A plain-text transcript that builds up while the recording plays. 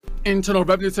Internal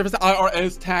Revenue Service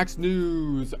IRS tax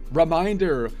news.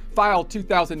 Reminder, file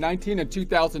 2019 and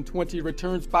 2020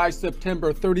 returns by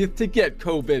September 30th to get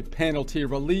COVID penalty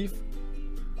relief.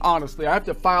 Honestly, I have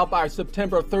to file by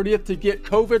September 30th to get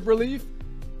COVID relief?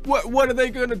 What are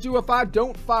they going to do if I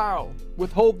don't file?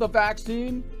 Withhold the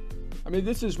vaccine? I mean,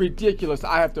 this is ridiculous.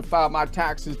 I have to file my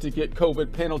taxes to get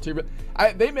COVID penalty.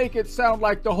 They make it sound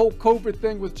like the whole COVID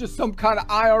thing was just some kind of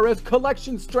IRS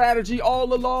collection strategy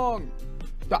all along.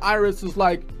 The IRS is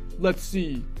like, let's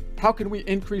see, how can we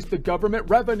increase the government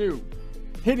revenue?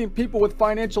 Hitting people with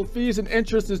financial fees and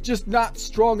interest is just not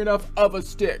strong enough of a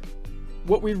stick.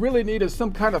 What we really need is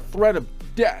some kind of threat of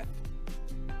death.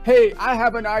 Hey, I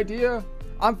have an idea.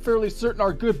 I'm fairly certain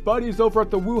our good buddies over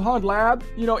at the Wuhan lab,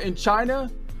 in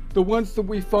China, the ones that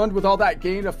we fund with all that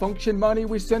gain of function money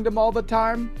we send them all the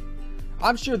time,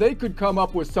 I'm sure they could come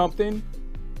up with something.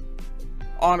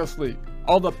 Honestly,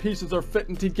 all the pieces are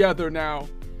fitting together now.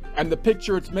 And the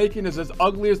picture it's making is as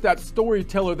ugly as that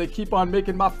storyteller they keep on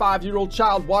making my 5-year-old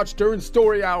child watch during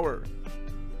story hour.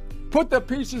 Put the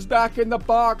pieces back in the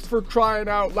box, for crying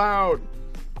out loud.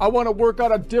 I want to work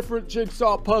on a different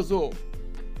jigsaw puzzle.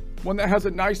 One that has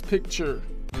a nice picture.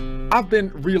 I've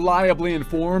been reliably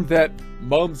informed that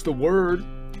mum's the word.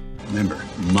 Remember,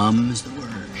 mum is the word.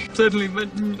 Suddenly,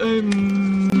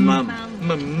 Mum.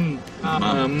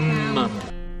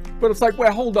 But it's like,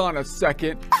 wait, hold on a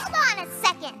second. Hold on a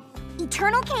second.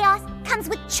 Eternal chaos comes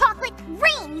with chocolate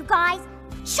rain, you guys.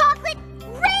 Chocolate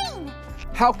rain!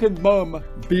 How can mum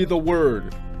be the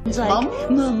word?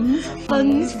 Mums,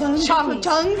 buns, chocolate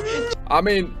tongues. I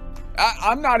mean,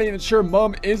 I'm not even sure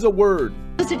mum is a word.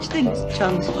 No such thing as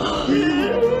tongues.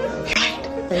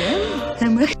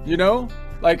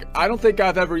 I don't think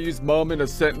I've ever used mum in a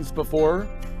sentence before.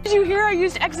 Did you hear I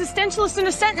used existentialist in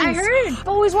a sentence? I heard. I've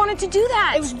always wanted to do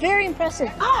that. It was very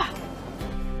impressive.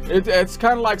 It's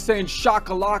kind of like saying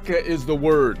shakalaka is the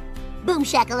word. Boom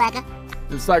shakalaka.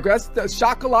 It's like,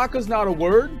 shakalaka's not a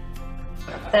word?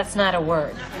 That's not a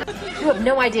word. You have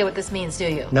no idea what this means, do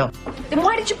you? No. Then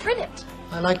why did you print it?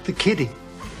 I like the kitty.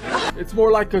 It's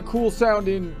more like a cool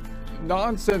sounding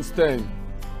nonsense thing.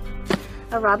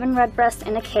 A robin redbreast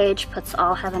in a cage puts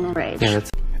all heaven in rage. Yeah,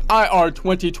 IR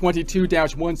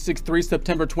 2022-163,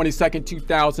 September 22nd,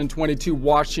 2022,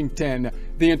 Washington.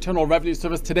 The Internal Revenue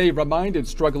Service today reminded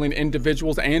struggling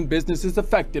individuals and businesses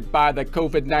affected by the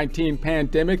COVID-19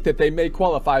 pandemic that they may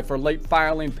qualify for late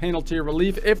filing penalty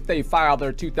relief if they file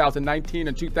their 2019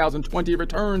 and 2020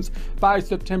 returns by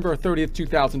September 30th,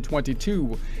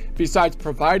 2022. Besides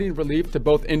providing relief to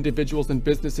both individuals and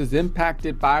businesses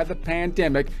impacted by the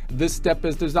pandemic, this step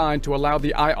is designed to allow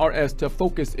the IRS to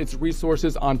focus its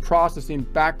resources on processing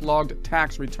backlogged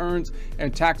tax returns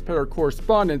and taxpayer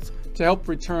correspondence to help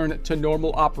return to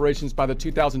normal operations by the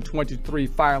 2023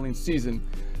 filing season.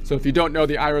 So if you don't know,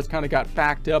 the IRS kind of got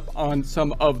backed up on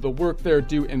some of the work there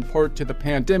due in part to the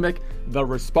pandemic, the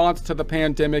response to the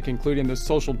pandemic, including the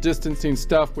social distancing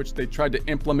stuff, which they tried to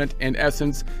implement in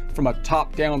essence from a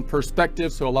top-down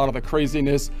perspective. So a lot of the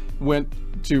craziness went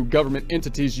to government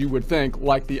entities, you would think,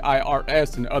 like the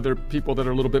IRS, and other people that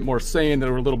are a little bit more sane, that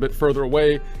are a little bit further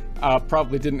away,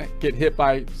 probably didn't get hit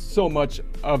by so much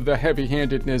of the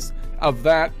heavy-handedness of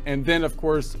that. And then, of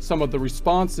course, some of the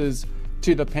responses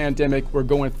to the pandemic were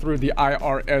going through the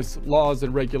IRS laws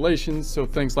and regulations. So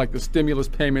things like the stimulus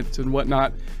payments and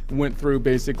whatnot went through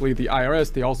basically the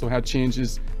IRS. They also had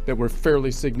changes that were fairly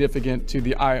significant to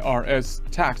the IRS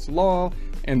tax law,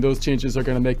 and those changes are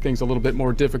going to make things a little bit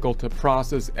more difficult to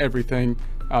process everything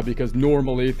because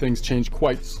normally things change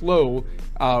quite slow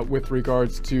with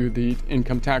regards to the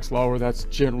income tax law, or that's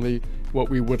generally what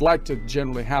we would like to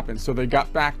generally happen. So they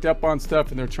got backed up on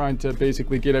stuff, and they're trying to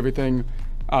basically get everything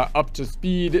up to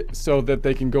speed so that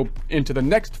they can go into the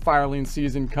next filing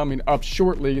season coming up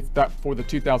shortly, that for the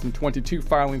 2022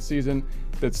 filing season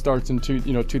that starts in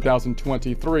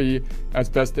 2023 as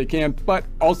best they can. But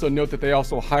also note that they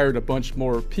also hired a bunch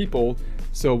more people,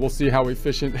 so we'll see how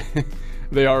efficient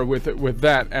they are with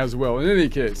that as well. In any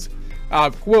case,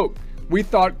 quote, "We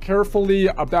thought carefully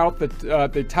about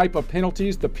the type of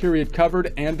penalties, the period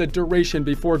covered, and the duration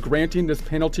before granting this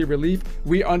penalty relief.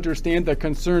 We understand the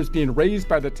concerns being raised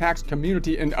by the tax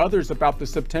community and others about the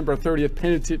September 30th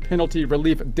penalty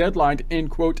relief deadline," end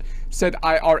quote, said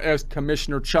IRS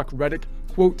Commissioner Chuck Reddick.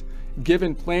 Quote,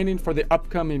 "Given planning for the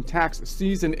upcoming tax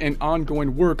season and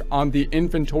ongoing work on the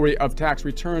inventory of tax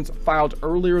returns filed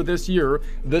earlier this year,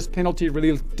 this penalty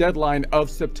relief deadline of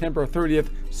September 30th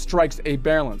strikes a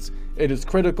balance. It is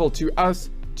critical to us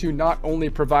to not only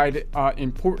provide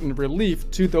important relief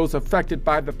to those affected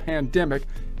by the pandemic,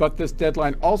 but this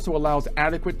deadline also allows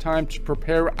adequate time to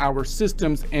prepare our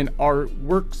systems and our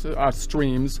work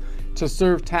streams to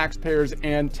serve taxpayers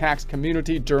and tax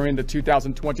community during the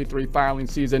 2023 filing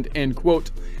season, end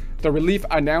quote. The relief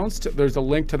announced, there's a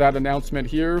link to that announcement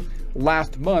here,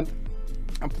 last month,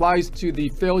 applies to the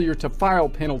failure to file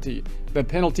penalty. The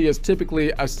penalty is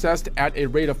typically assessed at a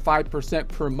rate of 5%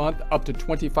 per month, up to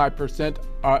 25%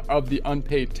 of the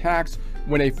unpaid tax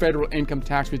when a federal income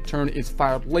tax return is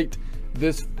filed late.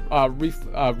 This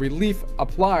relief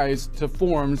applies to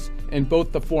forms in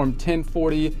both the Form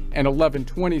 1040 and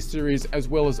 1120 series, as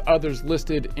well as others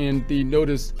listed in the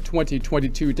Notice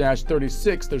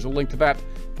 2022-36. There's a link to that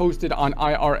posted on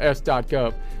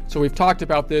irs.gov. So we've talked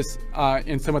about this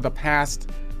in some of the past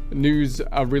news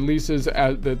releases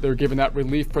that they're giving that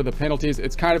relief for the penalties.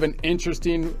 It's kind of an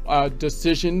interesting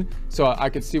decision, so I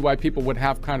could see why people would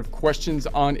have kind of questions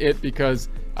on it, because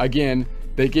again,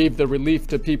 they gave the relief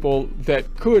to people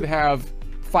that could have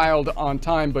filed on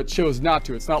time but chose not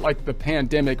to. It's not like the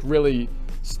pandemic really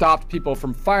stopped people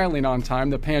from filing on time.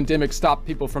 The pandemic stopped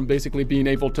people from basically being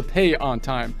able to pay on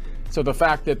time. So the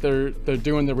fact that they're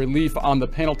doing the relief on the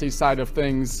penalty side of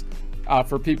things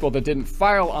for people that didn't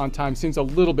file on time seems a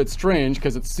little bit strange,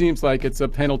 because it seems like it's a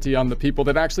penalty on the people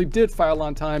that actually did file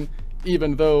on time,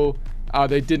 even though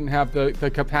they didn't have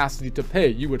the capacity to pay.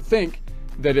 You would think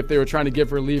that if they were trying to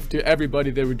give relief to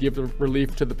everybody, they would give the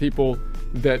relief to the people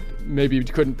that maybe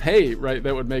couldn't pay, right?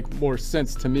 That would make more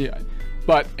sense to me.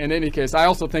 But in any case, I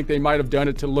also think they might have done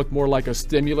it to look more like a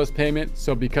stimulus payment.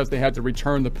 So because they had to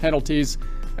return the penalties,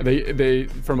 they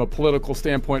from a political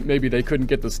standpoint, maybe they couldn't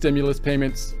get the stimulus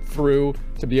payments through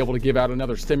to be able to give out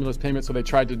another stimulus payment. So they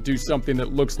tried to do something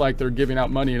that looks like they're giving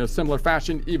out money in a similar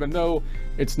fashion, even though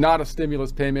it's not a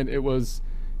stimulus payment. It was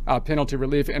penalty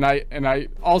relief. And I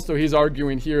also, he's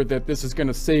arguing here that this is going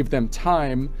to save them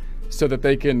time so that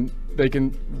they can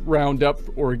round up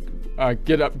or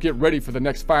get ready for the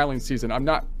next filing season. I'm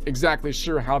not exactly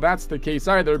sure how that's the case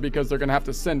either, because they're going to have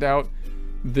to send out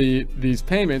these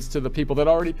payments to the people that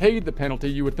already paid the penalty.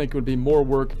 You would think it would be more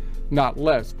work, not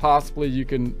less. Possibly you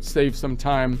can save some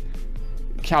time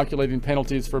calculating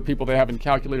penalties for people they haven't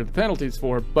calculated the penalties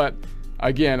for. But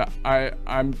again,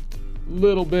 I'm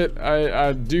little bit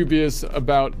dubious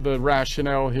about the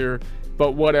rationale here,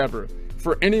 but whatever.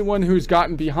 For anyone who's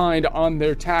gotten behind on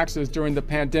their taxes during the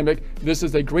pandemic, this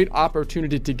is a great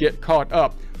opportunity to get caught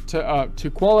up.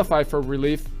 To qualify for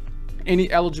relief, any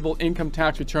eligible income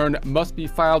tax return must be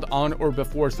filed on or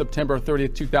before September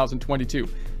 30th, 2022.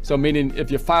 So meaning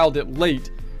if you filed it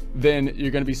late, then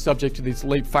you're going to be subject to these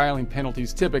late filing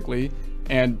penalties typically,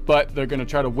 but they're going to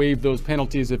try to waive those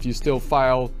penalties if you still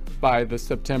file by the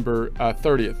September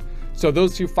 30th. So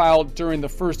those who filed during the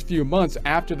first few months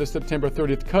after the September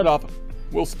 30th cutoff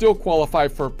will still qualify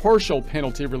for partial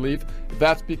penalty relief.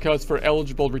 That's because for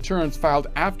eligible returns filed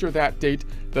after that date,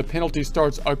 the penalty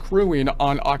starts accruing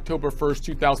on October 1st,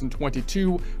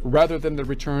 2022, rather than the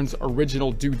return's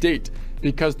original due date.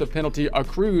 Because the penalty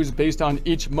accrues based on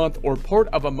each month or part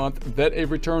of a month that a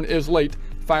return is late,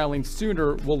 filing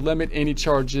sooner will limit any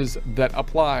charges that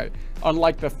apply.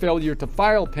 Unlike the failure to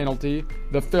file penalty,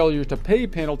 the failure to pay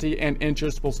penalty and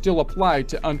interest will still apply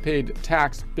to unpaid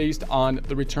tax based on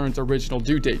the return's original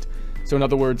due date. So in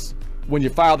other words, when you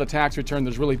file the tax return,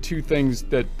 there's really two things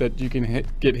that you can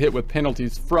get hit with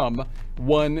penalties from.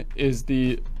 One is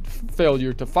the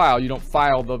failure to file. You don't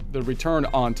file the return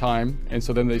on time, and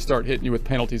so then they start hitting you with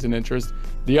penalties and interest.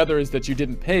 The other is that you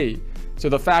didn't pay. So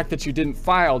the fact that you didn't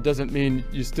file doesn't mean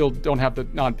you still don't have the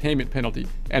non-payment penalty.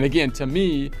 And again, to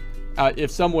me,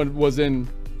 if someone was in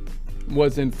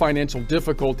financial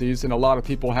difficulties, and a lot of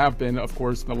people have been, of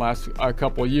course, in the last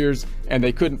couple of years, and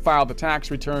they couldn't file the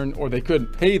tax return, or they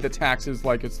couldn't pay the taxes,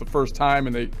 like it's the first time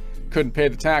and they couldn't pay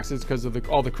the taxes because of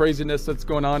all the craziness that's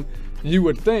going on, you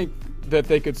would think that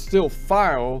they could still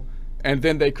file and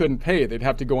then they couldn't pay. They'd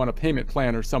have to go on a payment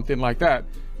plan or something like that.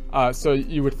 So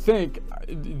you would think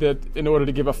that in order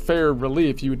to give a fair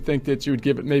relief, you would think that you would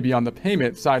give it maybe on the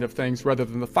payment side of things rather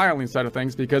than the filing side of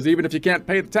things, because even if you can't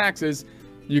pay the taxes,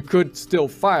 you could still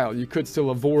file. You could still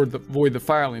avoid the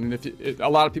filing. And a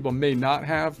lot of people may not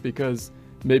have, because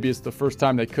maybe it's the first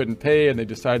time they couldn't pay and they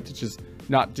decided to just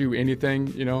not do anything,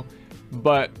 you know.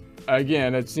 But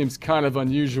again, it seems kind of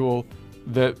unusual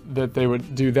that they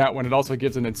would do that when it also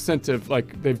gives an incentive.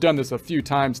 Like they've done this a few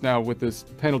times now with this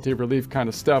penalty relief kind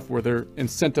of stuff, where they're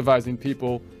incentivizing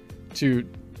people to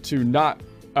not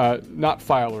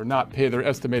file or not pay their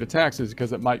estimated taxes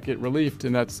because it might get relieved,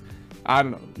 and that's, I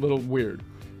don't know, a little weird.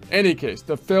 Any case,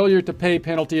 the failure to pay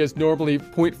penalty is normally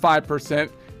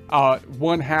 0.5%.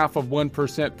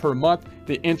 0.5% per month.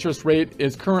 The interest rate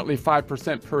is currently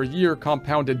 5% per year,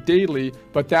 compounded daily,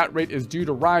 but that rate is due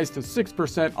to rise to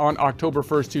 6% on October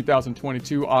 1st,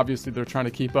 2022. Obviously, they're trying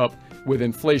to keep up with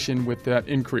inflation with that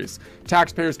increase.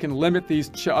 Taxpayers can limit these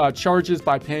charges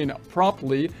by paying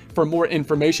promptly. For more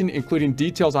information, including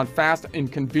details on fast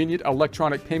and convenient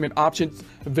electronic payment options,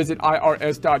 visit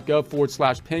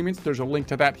irs.gov/payments. There's a link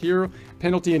to that here.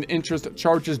 Penalty and interest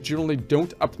charges generally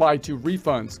don't apply to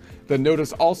refunds. The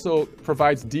notice also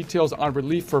provides details on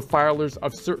relief for filers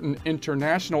of certain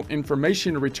international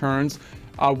information returns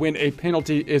when a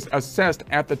penalty is assessed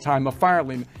at the time of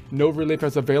filing. No relief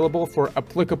is available for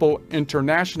applicable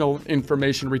international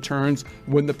information returns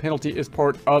when the penalty is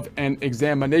part of an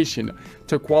examination.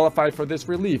 To qualify for this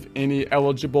relief, any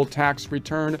eligible tax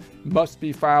return must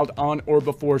be filed on or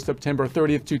before September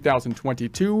 30th,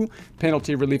 2022.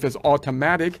 Penalty relief is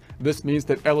automatic. This means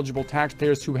that eligible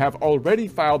taxpayers who have already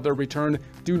filed their return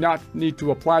do not need to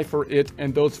apply for it,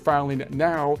 and those filing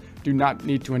now do not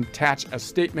need to attach a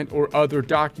statement or other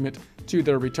document to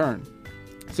their return.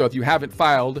 So if you haven't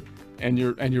filed and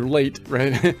you're late,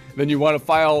 right, then you want to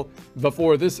file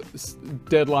before this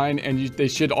deadline, and they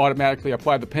should automatically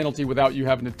apply the penalty without you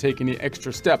having to take any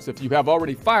extra steps. If you have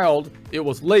already filed, it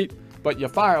was late, but you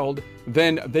filed,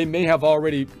 then they may have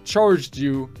already charged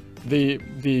you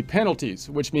the penalties,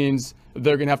 which means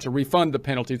they're going to have to refund the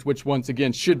penalties, which once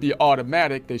again should be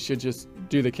automatic. They should just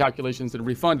do the calculations and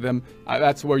refund them.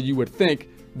 That's where you would think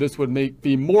this would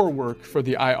be more work for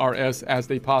the IRS, as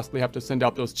they possibly have to send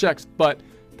out those checks, but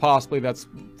possibly that's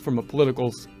from a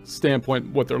political standpoint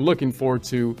what they're looking for,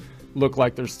 to look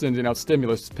like they're sending out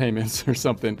stimulus payments or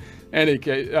something. Any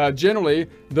case, generally,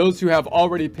 those who have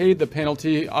already paid the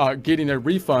penalty are getting their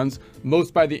refunds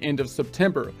most by the end of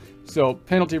September. So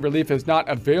penalty relief is not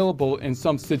available in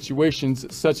some situations,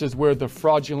 such as where the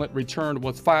fraudulent return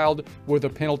was filed, where the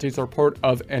penalties are part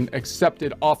of an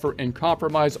accepted offer in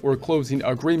compromise or closing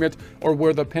agreement, or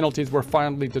where the penalties were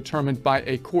finally determined by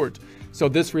a court. So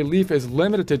this relief is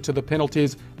limited to the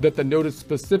penalties that the notice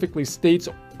specifically states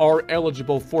are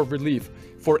eligible for relief.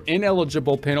 For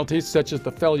ineligible penalties, such as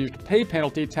the failure to pay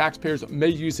penalty, taxpayers may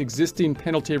use existing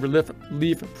penalty relief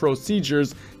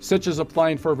procedures, such as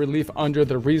applying for relief under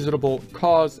the reasonable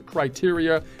cause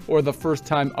criteria or the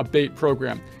first-time abate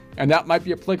program. And that might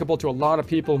be applicable to a lot of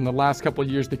people in the last couple of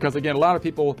years, because again, a lot of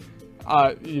people,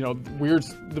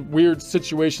 weird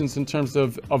situations in terms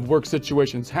of work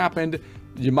situations happened.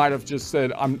 You might have just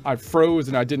said, I froze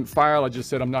and I didn't file. I just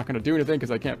said, I'm not going to do anything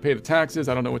because I can't pay the taxes.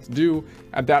 I don't know what to do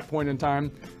at that point in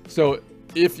time. So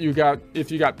if you got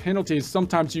penalties,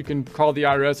 sometimes you can call the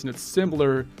IRS, and it's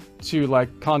similar to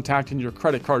like contacting your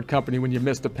credit card company when you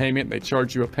missed a payment. They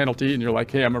charge you a penalty and you're like,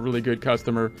 hey, I'm a really good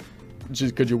customer.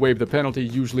 Just could you waive the penalty?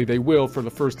 Usually they will for the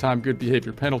first time good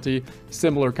behavior penalty.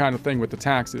 Similar kind of thing with the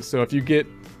taxes. So if you get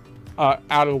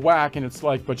out of whack and it's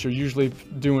like, but you're usually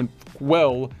doing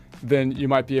well, then you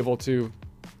might be able to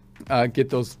get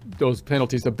those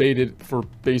penalties abated for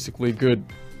basically good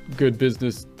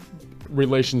business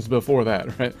relations before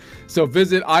that, right? So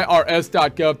visit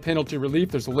irs.gov penalty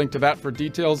relief. There's a link to that for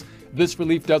details. This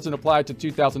relief doesn't apply to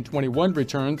 2021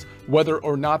 returns. Whether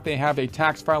or not they have a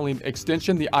tax filing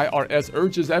extension, the IRS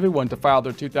urges everyone to file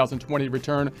their 2020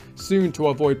 return soon to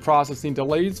avoid processing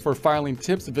delays. For filing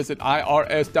tips, visit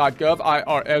irs.gov,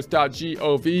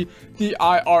 irs.gov, the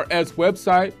IRS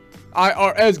website,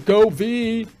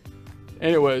 IRS.gov.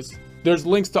 Anyways, there's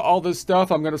links to all this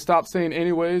stuff. I'm going to stop saying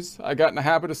anyways. I got in the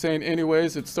habit of saying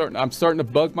anyways. I'm starting to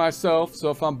bug myself.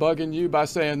 So if I'm bugging you by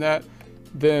saying that,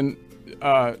 then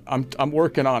I'm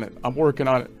working on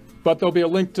it. But there'll be a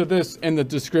link to this in the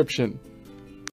description.